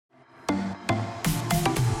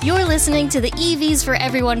You're listening to the EVs for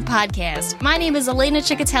Everyone podcast. My name is Elena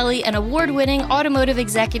Ciccatelli, an award-winning automotive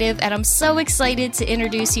executive, and I'm so excited to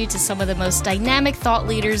introduce you to some of the most dynamic thought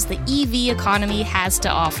leaders the EV economy has to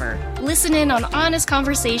offer. Listen in on honest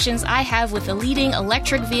conversations I have with the leading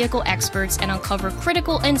electric vehicle experts and uncover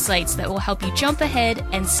critical insights that will help you jump ahead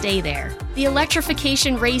and stay there. The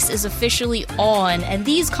electrification race is officially on, and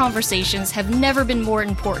these conversations have never been more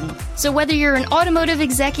important. So whether you're an automotive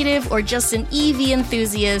executive or just an EV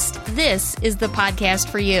enthusiast, this is the podcast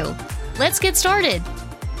for you. Let's get started.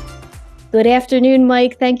 Good afternoon,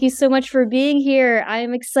 Mike. Thank you so much for being here. I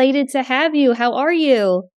am excited to have you. How are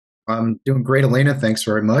you? I'm doing great, Elena. Thanks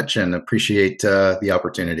very much and appreciate the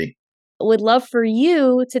opportunity. Would love for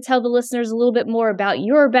you to tell the listeners a little bit more about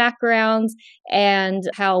your background and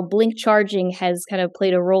how Blink Charging has kind of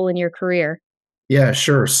played a role in your career. Yeah,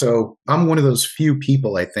 sure. So I'm one of those few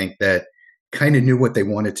people, I think, that kind of knew what they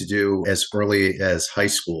wanted to do as early as high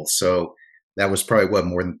school. So that was probably,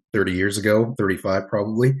 more than 30 years ago, 35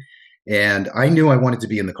 probably. And I knew I wanted to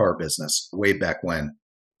be in the car business way back when.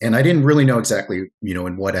 And I didn't really know exactly,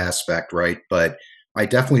 in what aspect, right? But I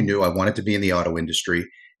definitely knew I wanted to be in the auto industry.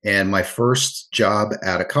 And my first job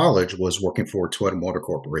out of college was working for Toyota Motor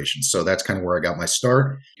Corporation. So that's kind of where I got my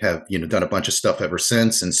start. Have, done a bunch of stuff ever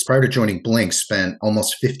since. And prior to joining Blink, spent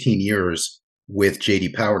almost 15 years with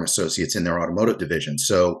JD Power and Associates in their automotive division.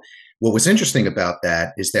 So what was interesting about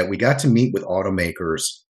that is that we got to meet with automakers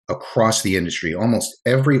across the industry. Almost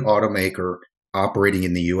every automaker operating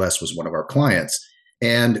in the US was one of our clients.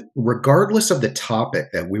 And regardless of the topic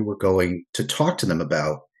that we were going to talk to them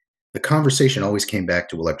about, the conversation always came back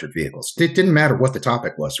to electric vehicles. It didn't matter what the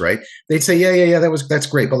topic was, right? They'd say, yeah, that's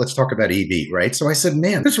great, but let's talk about EV, right? So I said,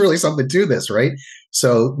 man, there's really something to this, right?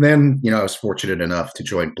 So then, I was fortunate enough to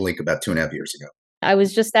join Blink about 2.5 years ago. I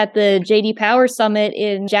was just at the JD Power Summit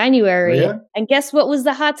in January, and guess what was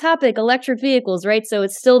the hot topic? Electric vehicles, right? So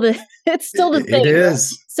it's still the thing. It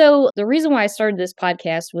is. So the reason why I started this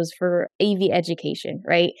podcast was for AV education,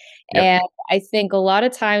 right? Yep. And I think a lot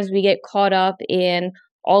of times we get caught up in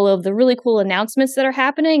all of the really cool announcements that are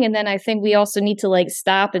happening, and then I think we also need to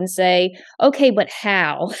stop and say, okay, but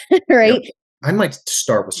how, right? Yep. I might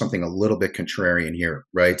start with something a little bit contrarian here,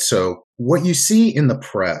 right? So what you see in the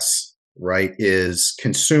press, right, is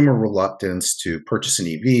consumer reluctance to purchase an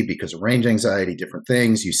EV because of range anxiety, different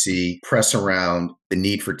things. You see press around the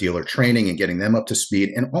need for dealer training and getting them up to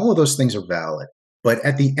speed, and all of those things are valid. But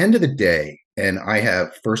at the end of the day, and I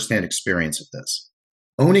have firsthand experience of this,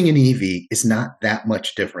 owning an EV is not that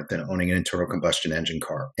much different than owning an internal combustion engine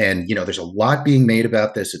car. And, there's a lot being made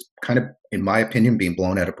about this. It's kind of, in my opinion, being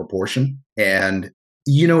blown out of proportion. And,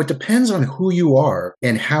 it depends on who you are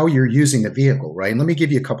and how you're using the vehicle, right? And let me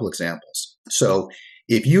give you a couple examples. So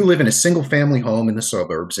if you live in a single family home in the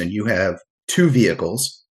suburbs and you have two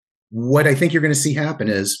vehicles, what I think you're going to see happen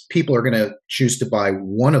is people are going to choose to buy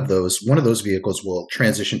one of those. One of those vehicles will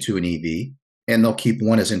transition to an EV and they'll keep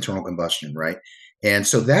one as internal combustion, right? And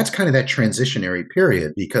so that's kind of that transitionary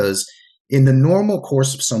period, because in the normal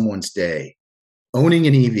course of someone's day, owning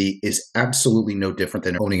an EV is absolutely no different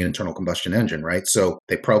than owning an internal combustion engine, right? So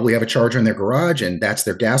they probably have a charger in their garage and that's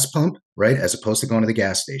their gas pump, right? As opposed to going to the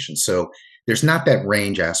gas station. So there's not that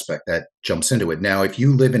range aspect that jumps into it. Now, if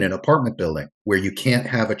you live in an apartment building where you can't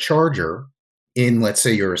have a charger in, let's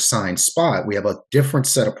say, your assigned spot, we have a different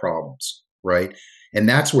set of problems, right? And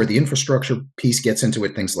that's where the infrastructure piece gets into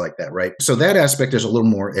it, things like that, right? So that aspect, there's a little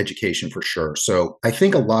more education for sure. So I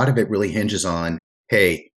think a lot of it really hinges on,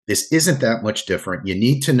 hey, this isn't that much different. You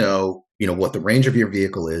need to know, what the range of your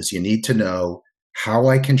vehicle is. You need to know how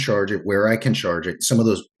I can charge it, where I can charge it, some of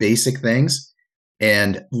those basic things.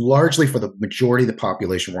 And largely for the majority of the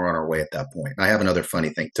population, we're on our way at that point. I have another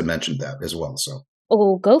funny thing to mention that as well. So.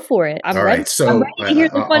 Oh, go for it. I'm ready to hear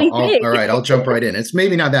the funny thing. All right, I'll jump right in. It's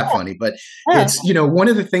maybe not that funny, but it's, one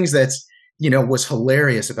of the things that's, was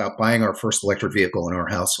hilarious about buying our first electric vehicle in our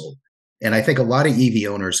household. And I think a lot of EV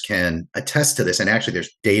owners can attest to this. And actually,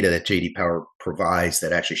 there's data that JD Power provides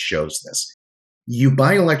that actually shows this. You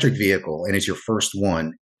buy an electric vehicle and it's your first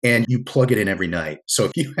one, and you plug it in every night. So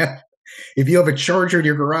if you have a charger in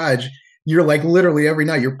your garage, you're literally every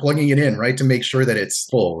night you're plugging it in, right, to make sure that it's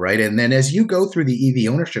full, right? And then as you go through the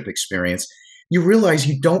EV ownership experience, you realize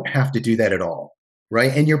you don't have to do that at all,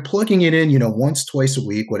 right? And you're plugging it in, once, twice a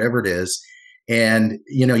week, whatever it is. And,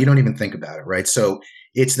 you don't even think about it, right? So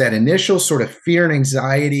it's that initial sort of fear and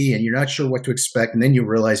anxiety, and you're not sure what to expect. And then you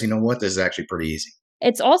realize, this is actually pretty easy.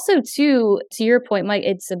 It's also, too, to your point, Mike,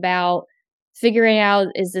 it's about figuring out,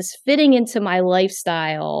 is this fitting into my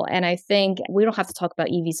lifestyle? And I think we don't have to talk about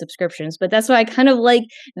EV subscriptions, but that's why I kind of like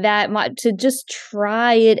that to just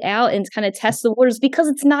try it out and kind of test the waters because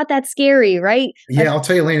it's not that scary, right? Yeah, I'll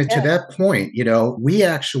tell you, Lena, to Yeah. that point, we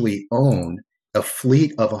actually own a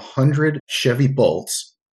fleet of 100 Chevy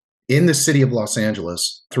Bolts in the city of Los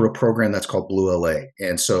Angeles through a program that's called Blue LA.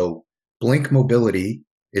 And so Blink Mobility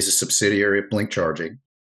is a subsidiary of Blink Charging,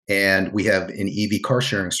 and we have an EV car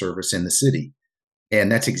sharing service in the city. And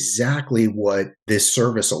that's exactly what this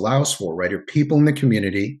service allows for, right? Are people in the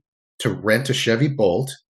community to rent a Chevy Bolt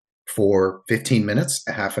for 15 minutes,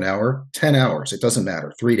 a half an hour, 10 hours. It doesn't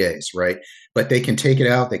matter, 3 days, right? But they can take it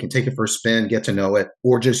out, they can take it for a spin, get to know it,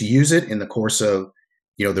 or just use it in the course of,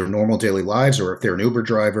 their normal daily lives, or if they're an Uber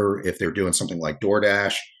driver, if they're doing something like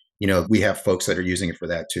DoorDash, we have folks that are using it for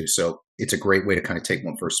that too. So it's a great way to kind of take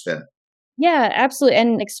one for a spin. Yeah, absolutely,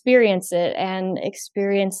 and experience it and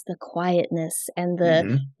experience the quietness and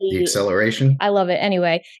The the acceleration. I love it.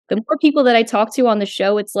 Anyway, the more people that I talk to on the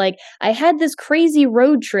show, it's like, I had this crazy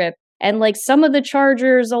road trip and like some of the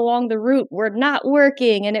chargers along the route were not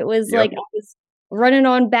working and it was like Yep. I was running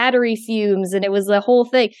on battery fumes and it was the whole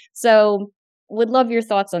thing. So, would love your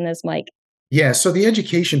thoughts on this, Mike. Yeah, so the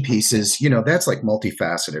education piece is, that's like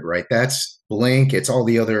multifaceted, right? That's Blink, it's all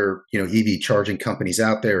the other, EV charging companies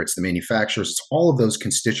out there, it's the manufacturers, it's all of those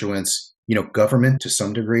constituents, government to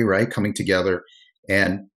some degree, right? Coming together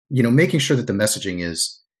and, making sure that the messaging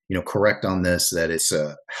is, correct on this, that it's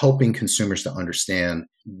helping consumers to understand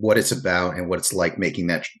what it's about and what it's like making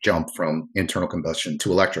that jump from internal combustion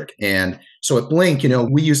to electric. And so at Blink,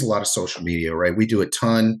 we use a lot of social media, right? We do a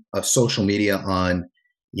ton of social media on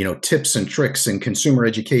tips and tricks and consumer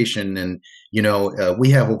education. And, we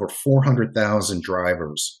have over 400,000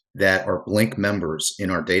 drivers that are Blink members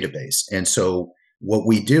in our database. And so what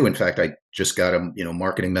we do, in fact, I just got a,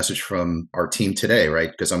 marketing message from our team today,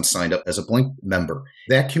 right? Because I'm signed up as a Blink member.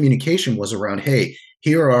 That communication was around, hey,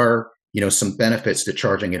 here are, some benefits to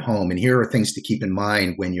charging at home. And here are things to keep in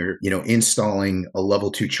mind when you're, installing a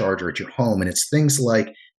level 2 charger at your home. And it's things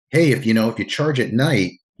like, hey, if you charge at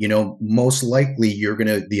night, most likely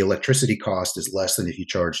the electricity cost is less than if you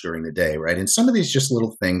charge during the day, right? And some of these just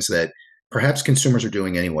little things that perhaps consumers are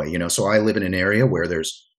doing anyway, so I live in an area where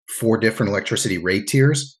there's 4 different electricity rate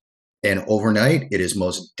tiers, and overnight it is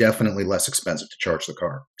most definitely less expensive to charge the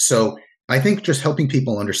car. So I think just helping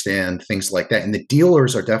people understand things like that, and the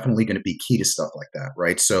dealers are definitely going to be key to stuff like that,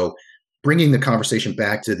 right? So bringing the conversation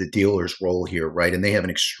back to the dealer's role here, right? And they have an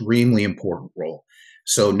extremely important role.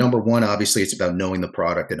 So number one, obviously, it's about knowing the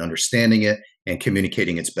product and understanding it and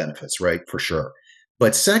communicating its benefits, right? For sure.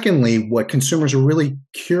 But secondly, what consumers are really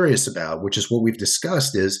curious about, which is what we've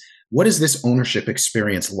discussed, is what is this ownership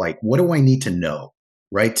experience like? What do I need to know,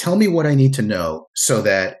 right? Tell me what I need to know so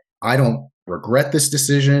that I don't regret this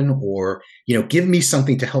decision, or, give me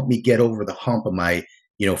something to help me get over the hump of my,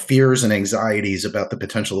 fears and anxieties about the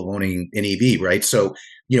potential of owning an EV, right? So,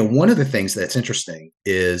 one of the things that's interesting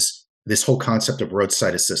is this whole concept of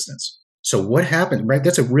roadside assistance. So what happens, right?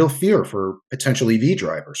 That's a real fear for potential EV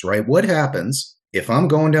drivers, right? What happens if I'm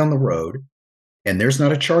going down the road and there's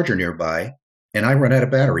not a charger nearby and I run out of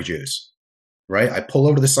battery juice, right? I pull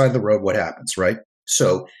over to the side of the road, what happens, right?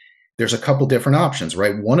 So there's a couple different options,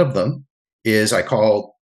 right? One of them is I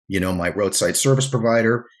call, my roadside service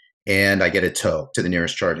provider and I get a tow to the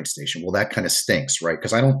nearest charging station. Well, that kind of stinks, right?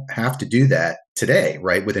 Because I don't have to do that today,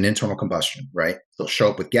 right? With an internal combustion, right? They'll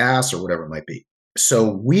show up with gas or whatever it might be.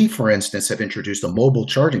 So we, for instance, have introduced a mobile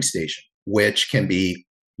charging station, which can be,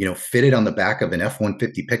 fitted on the back of an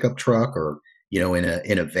F-150 pickup truck, or,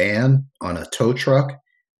 in a van on a tow truck.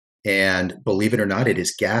 And believe it or not, it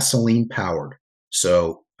is gasoline powered.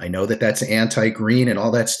 So I know that that's anti-green and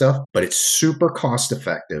all that stuff, but it's super cost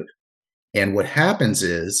effective. And what happens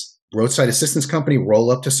is roadside assistance company roll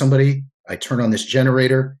up to somebody, I turn on this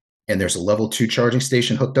generator and there's a level 2 charging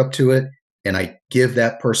station hooked up to it. And I give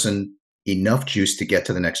that person enough juice to get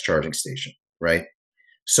to the next charging station, right?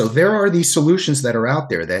 So there are these solutions that are out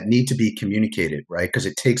there that need to be communicated, right? Because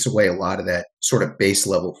it takes away a lot of that sort of base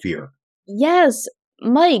level fear. Yes,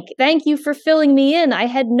 Mike, thank you for filling me in. I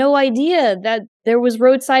had no idea that there was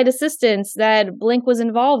roadside assistance that Blink was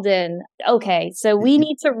involved in. Okay, so we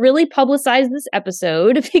need to really publicize this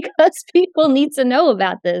episode because people need to know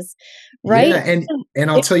about this, right? Yeah,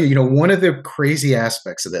 and I'll tell you, one of the crazy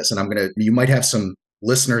aspects of this, and you might have some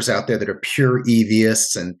listeners out there that are pure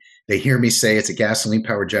EVists and they hear me say it's a gasoline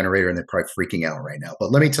powered generator and they're probably freaking out right now. But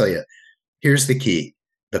let me tell you, here's the key.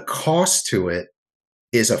 The cost to it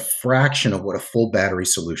is a fraction of what a full battery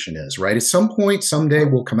solution is, right? At some point, someday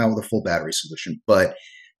we'll come out with a full battery solution. But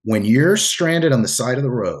when you're stranded on the side of the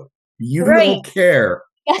road, You Right. don't care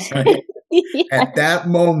right? Yeah. At that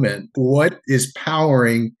moment what is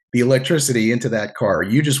powering the electricity into that car.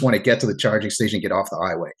 You just want to get to the charging station, get off the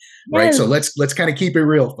highway, right? Yes. So let's kind of keep it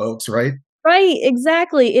real, folks, right? Right,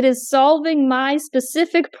 exactly. It is solving my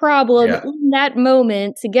specific problem Yeah. in that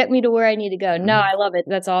moment to get me to where I need to go. No, Mhm. I love it.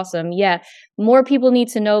 That's awesome. Yeah. More people need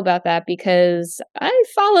to know about that because I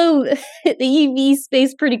follow the EV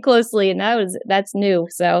space pretty closely and that's new.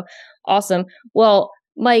 So awesome. Well,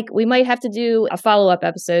 Mike, we might have to do a follow-up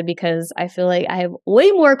episode because I feel like I have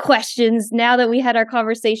way more questions now that we had our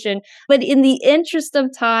conversation. But in the interest of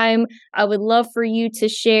time, I would love for you to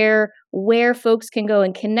share where folks can go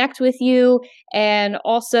and connect with you and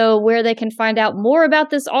also where they can find out more about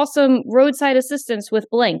this awesome roadside assistance with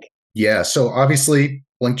Blink. Yeah. So obviously,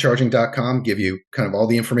 blinkcharging.com give you kind of all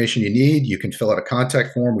the information you need. You can fill out a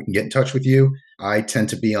contact form. We can get in touch with you. I tend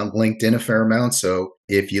to be on LinkedIn a fair amount. So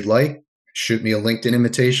if you'd like, shoot me a LinkedIn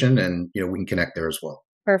invitation and we can connect there as well.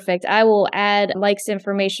 Perfect. I will add Mike's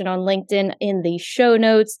information on LinkedIn in the show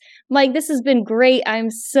notes. Mike, this has been great. I'm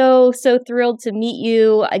so thrilled to meet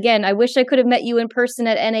you. Again, I wish I could have met you in person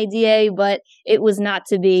at NADA, but it was not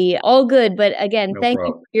to be. All good. But again, No thank you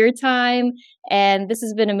problem. for your time. And this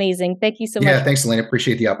has been amazing. Thank you so much. Yeah, thanks, Elena.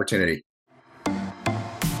 Appreciate the opportunity.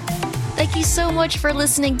 Thank you so much for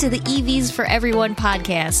listening to the EVs for Everyone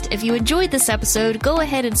podcast. If you enjoyed this episode, go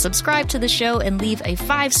ahead and subscribe to the show and leave a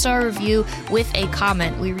 5-star review with a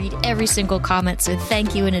comment. We read every single comment, so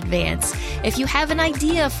thank you in advance. If you have an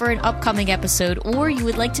idea for an upcoming episode or you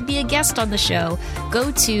would like to be a guest on the show,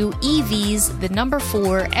 go to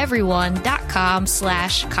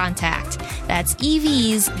evs4everyone.com/contact. That's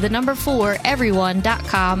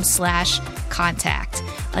evs4everyone.com/contact.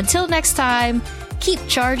 Until next time, keep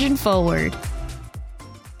charging forward.